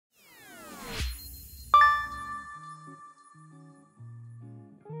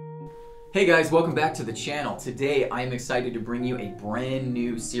Hey guys, welcome back to the channel. Today I am excited to bring you a brand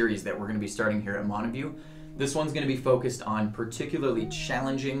new series that we're going to be starting here at Montavue. This one's going to be focused on particularly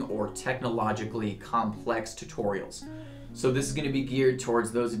challenging or technologically complex tutorials. So this is going to be geared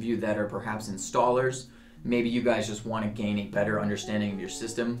towards those of you that are perhaps installers. Maybe you guys just want to gain a better understanding of your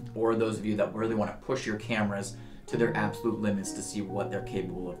system, or those of you that really want to push your cameras to their absolute limits to see what they're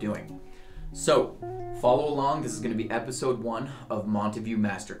capable of doing. So, follow along. This is going to be episode 1 of Montavue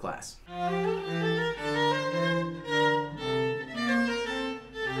Master Class.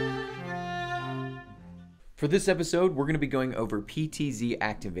 For this episode, we're going to be going over PTZ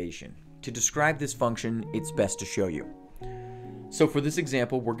activation. To describe this function, it's best to show you. So for this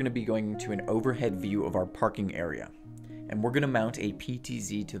example, we're going to be going to an overhead view of our parking area, and we're going to mount a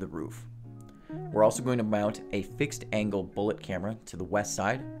PTZ to the roof. We're also going to mount a fixed angle bullet camera to the west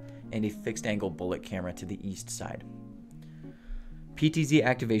side and a fixed angle bullet camera to the east side. PTZ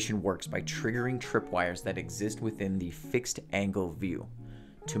activation works by triggering tripwires that exist within the fixed angle view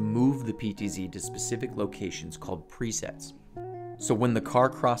to move the PTZ to specific locations called presets. So when the car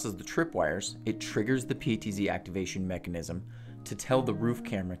crosses the tripwires, it triggers the PTZ activation mechanism to tell the roof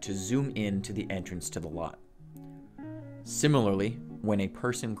camera to zoom in to the entrance to the lot. Similarly, when a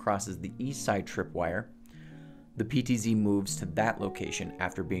person crosses the east side tripwire, the PTZ moves to that location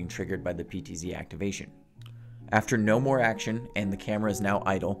after being triggered by the PTZ activation. After no more action and the camera is now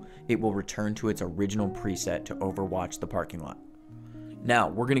idle, it will return to its original preset to overwatch the parking lot. Now,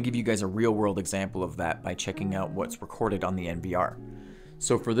 we're going to give you guys a real-world example of that by checking out what's recorded on the NVR.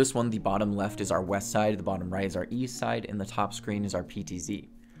 So for this one, the bottom left is our west side, the bottom right is our east side, and the top screen is our PTZ.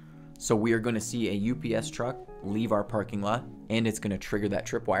 So we are going to see a UPS truck leave our parking lot, and it's going to trigger that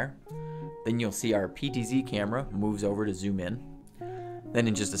tripwire. Then you'll see our PTZ camera moves over to zoom in. Then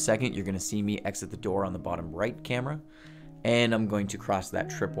in just a second, you're going to see me exit the door on the bottom right camera, and I'm going to cross that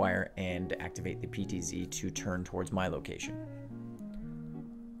tripwire and activate the PTZ to turn towards my location.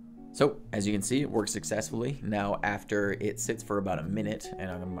 So as you can see, it works successfully. Now after it sits for about a minute, and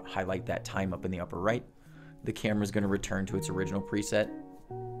I'm going to highlight that time up in the upper right, the camera is going to return to its original preset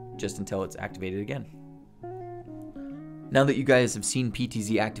just until it's activated again. Now that you guys have seen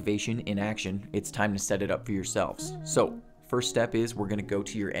PTZ activation in action, it's time to set it up for yourselves. So, first step is we're going to go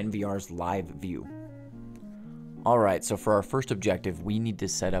to your NVR's live view. Alright, so for our first objective, we need to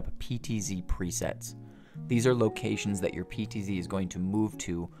set up PTZ presets. These are locations that your PTZ is going to move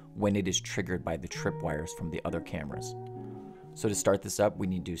to when it is triggered by the tripwires from the other cameras. So to start this up, we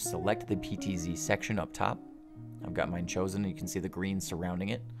need to select the PTZ section up top. I've got mine chosen, you can see the green surrounding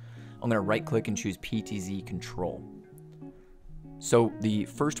it. I'm going to right click and choose PTZ control. So the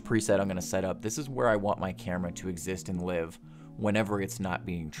first preset I'm going to set up, this is where I want my camera to exist and live whenever it's not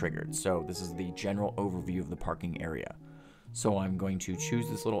being triggered. So this is the general overview of the parking area. So I'm going to choose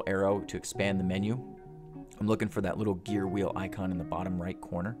this little arrow to expand the menu. I'm looking for that little gear wheel icon in the bottom right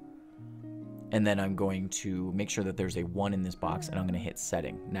corner. And then I'm going to make sure that there's a 1 in this box, and I'm going to hit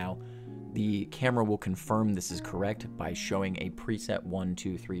setting. Now, the camera will confirm this is correct by showing a preset 1,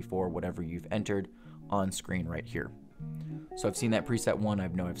 2, 3, 4, whatever you've entered on screen right here. So I've seen that preset 1, I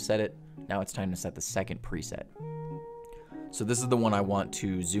know I've set it. Now it's time to set the second preset. So this is the one I want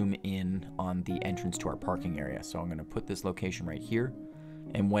to zoom in on the entrance to our parking area. So I'm going to put this location right here.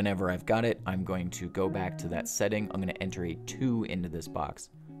 And whenever I've got it, I'm going to go back to that setting. I'm going to enter a 2 into this box,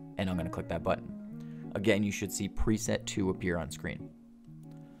 and I'm going to click that button. Again, you should see preset 2 appear on screen.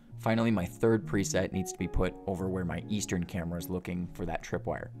 Finally, my third preset needs to be put over where my eastern camera is looking for that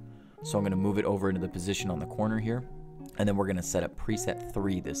tripwire. So I'm going to move it over into the position on the corner here, and then we're going to set up preset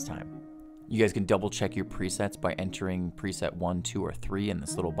 3 this time. You guys can double check your presets by entering preset 1, 2, or 3 in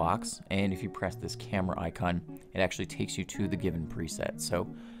this little box, and if you press this camera icon, it actually takes you to the given preset.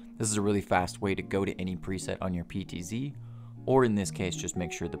 So this is a really fast way to go to any preset on your PTZ, or in this case, just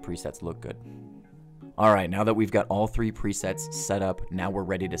make sure the presets look good. Alright, now that we've got all 3 presets set up, now we're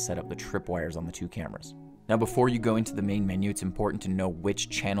ready to set up the tripwires on the 2 cameras. Now before you go into the main menu, it's important to know which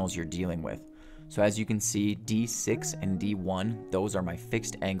channels you're dealing with. So as you can see, D6 and D1, those are my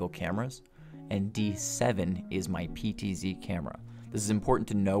fixed angle cameras, and D7 is my PTZ camera. This is important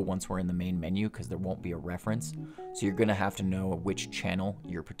to know once we're in the main menu because there won't be a reference. So you're going to have to know which channel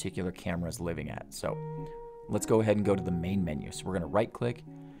your particular camera is living at. So let's go ahead and go to the main menu. So we're going to right click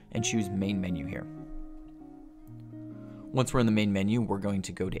and choose main menu here. Once we're in the main menu, we're going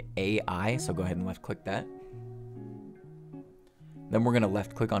to go to AI. So go ahead and left click that. Then we're going to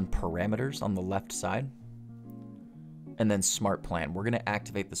left click on parameters on the left side. And then smart plan. We're going to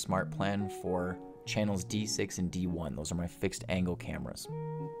activate the smart plan for channels D6 and D1. Those are my fixed angle cameras.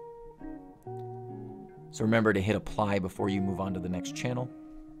 So remember to hit apply before you move on to the next channel.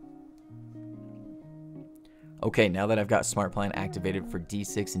 Okay, now that I've got Smart Plan activated for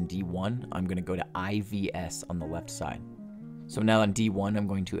D6 and D1, I'm going to go to IVS on the left side. So now on D1, I'm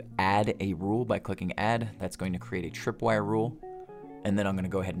going to add a rule by clicking add. That's going to create a tripwire rule. And then I'm going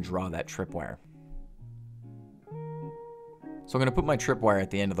to go ahead and draw that tripwire. So I'm going to put my tripwire at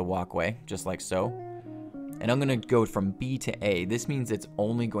the end of the walkway, just like so. And I'm going to go from B to A. This means it's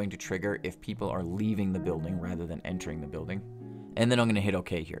only going to trigger if people are leaving the building rather than entering the building. And then I'm going to hit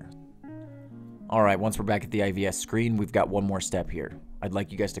OK here. All right, once we're back at the IVS screen, we've got one more step here. I'd like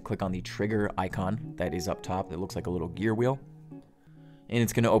you guys to click on the trigger icon that is up top. That looks like a little gear wheel. And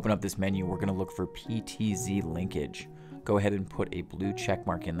it's going to open up this menu. We're going to look for PTZ Linkage. Go ahead and put a blue check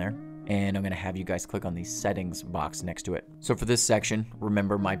mark in there. And I'm going to have you guys click on the settings box next to it. So for this section,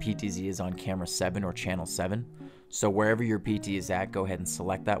 remember my PTZ is on camera 7 or channel 7. So wherever your PT is at, go ahead and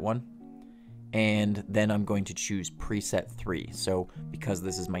select that one. And then I'm going to choose preset 3. So because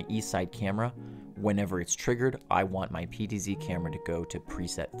this is my east side camera, whenever it's triggered, I want my PTZ camera to go to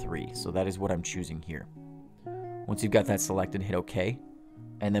preset 3. So that is what I'm choosing here. Once you've got that selected, hit OK.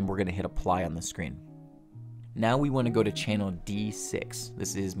 And then we're going to hit apply on the screen. Now we want to go to channel D6.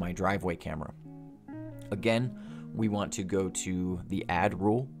 This is my driveway camera. Again, we want to go to the add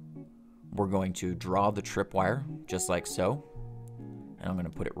rule. We're going to draw the tripwire, just like so. And I'm going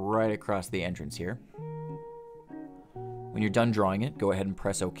to put it right across the entrance here. When you're done drawing it, go ahead and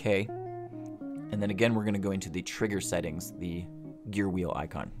press OK. And then again, we're going to go into the trigger settings, the gear wheel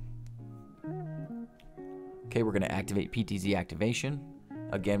icon. Okay, we're going to activate PTZ activation.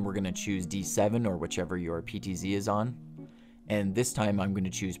 Again, we're going to choose D7 or whichever your PTZ is on. And this time I'm going to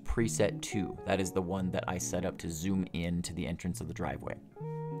choose preset 2. That is the one that I set up to zoom in to the entrance of the driveway.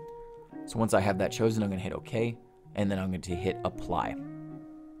 So once I have that chosen, I'm going to hit OK. And then I'm going to hit apply.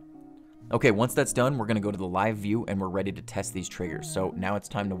 Okay, once that's done, we're going to go to the live view and we're ready to test these triggers. So now it's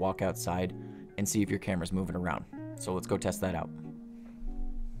time to walk outside and see if your camera's moving around. So let's go test that out.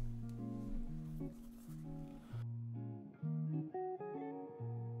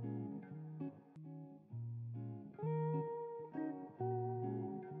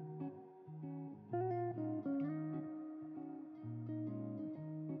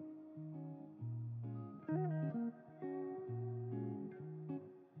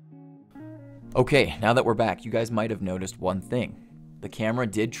 Okay, now that we're back, you guys might have noticed one thing. The camera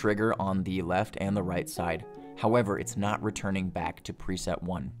did trigger on the left and the right side. However, it's not returning back to preset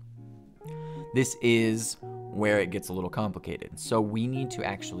 1. This is where it gets a little complicated. So we need to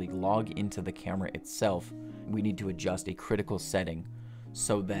actually log into the camera itself. We need to adjust a critical setting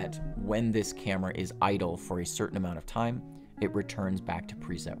so that when this camera is idle for a certain amount of time, it returns back to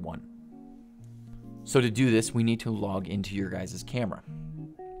preset 1. So to do this, we need to log into your guys' camera.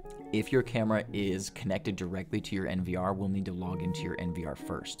 If your camera is connected directly to your NVR, we'll need to log into your NVR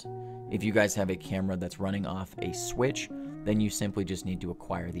first. If you guys have a camera that's running off a switch, then you simply just need to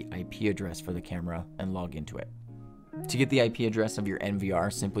acquire the IP address for the camera and log into it. To get the IP address of your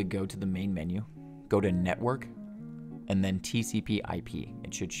NVR, simply go to the main menu, go to Network, and then TCP IP.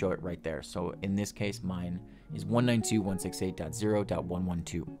 It should show it right there. So in this case, mine is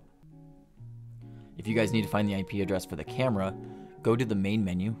 192.168.0.112. If you guys need to find the IP address for the camera, go to the main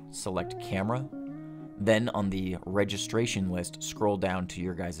menu, select camera, then on the registration list, scroll down to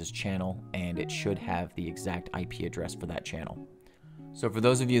your guys' channel, and it should have the exact IP address for that channel. So for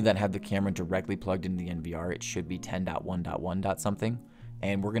those of you that have the camera directly plugged into the NVR, it should be 10.1.1. something,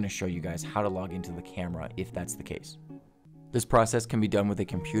 and we're going to show you guys how to log into the camera if that's the case. This process can be done with a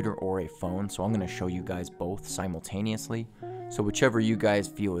computer or a phone, so I'm going to show you guys both simultaneously. So whichever you guys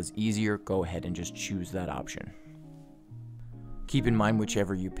feel is easier, go ahead and just choose that option. Keep in mind,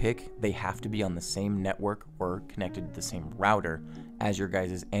 whichever you pick, they have to be on the same network or connected to the same router as your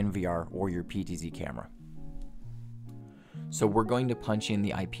guys' NVR or your PTZ camera. So we're going to punch in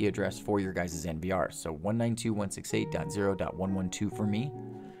the IP address for your guys' NVR. So 192.168.0.112 for me,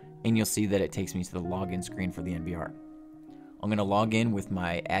 and you'll see that it takes me to the login screen for the NVR. I'm going to log in with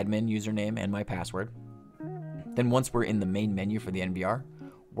my admin username and my password. Then once we're in the main menu for the NVR,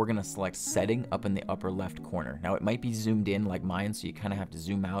 we're going to select setting up in the upper left corner. Now it might be zoomed in like mine, so you kind of have to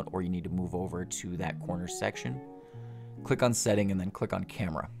zoom out or you need to move over to that corner section. Click on setting and then click on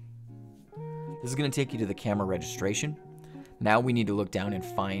camera. This is going to take you to the camera registration. Now we need to look down and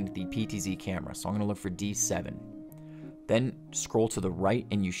find the PTZ camera. So I'm going to look for D7. Then scroll to the right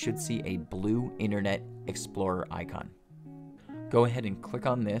and you should see a blue Internet Explorer icon. Go ahead and click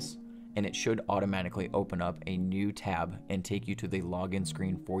on this, and it should automatically open up a new tab and take you to the login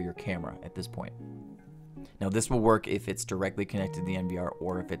screen for your camera at this point. Now this will work if it's directly connected to the NVR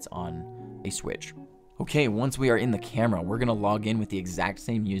or if it's on a switch. Okay, once we are in the camera, we're going to log in with the exact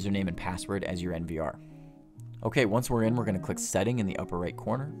same username and password as your NVR. Okay, once we're in, we're going to click Setting in the upper right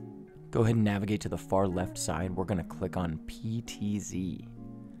corner. Go ahead and navigate to the far left side. We're going to click on PTZ.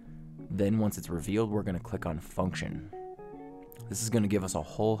 Then once it's revealed, we're going to click on Function. This is going to give us a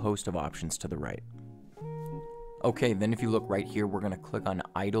whole host of options to the right. Okay, then if you look right here, we're going to click on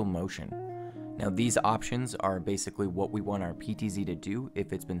Idle Motion. Now these options are basically what we want our PTZ to do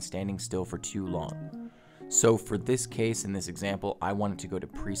if it's been standing still for too long. So for this case, in this example, I want it to go to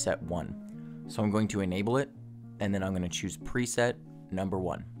preset 1. So I'm going to enable it, and then I'm going to choose preset number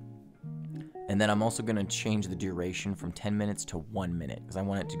 1. And then I'm also going to change the duration from 10 minutes to 1 minute because I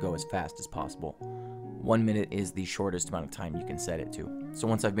want it to go as fast as possible. 1 minute is the shortest amount of time you can set it to. So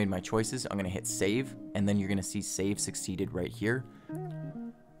once I've made my choices, I'm going to hit save, and then you're going to see save succeeded right here.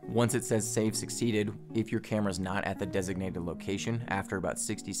 Once it says save succeeded, if your camera's not at the designated location, after about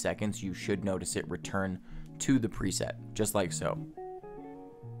 60 seconds, you should notice it return to the preset, just like so.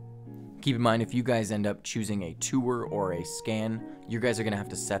 Keep in mind, if you guys end up choosing a tour or a scan, you guys are going to have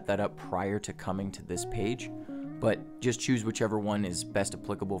to set that up prior to coming to this page, but just choose whichever one is best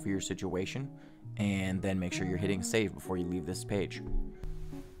applicable for your situation, and then make sure you're hitting save before you leave this page.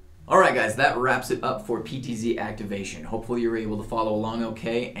 Alright guys, that wraps it up for PTZ activation. Hopefully you're able to follow along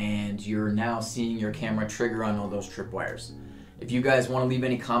okay, and you're now seeing your camera trigger on all those tripwires. If you guys want to leave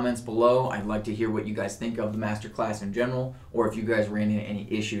any comments below, I'd like to hear what you guys think of the masterclass in general, or if you guys ran into any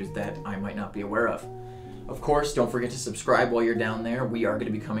issues that I might not be aware of. Of course, don't forget to subscribe while you're down there. We are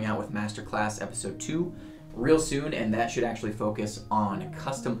going to be coming out with Masterclass Episode 2 real soon, and that should actually focus on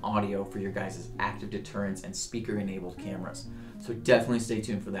custom audio for your guys' active deterrence and speaker-enabled cameras. So definitely stay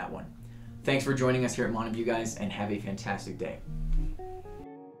tuned for that one. Thanks for joining us here at Montavue, guys, and have a fantastic day.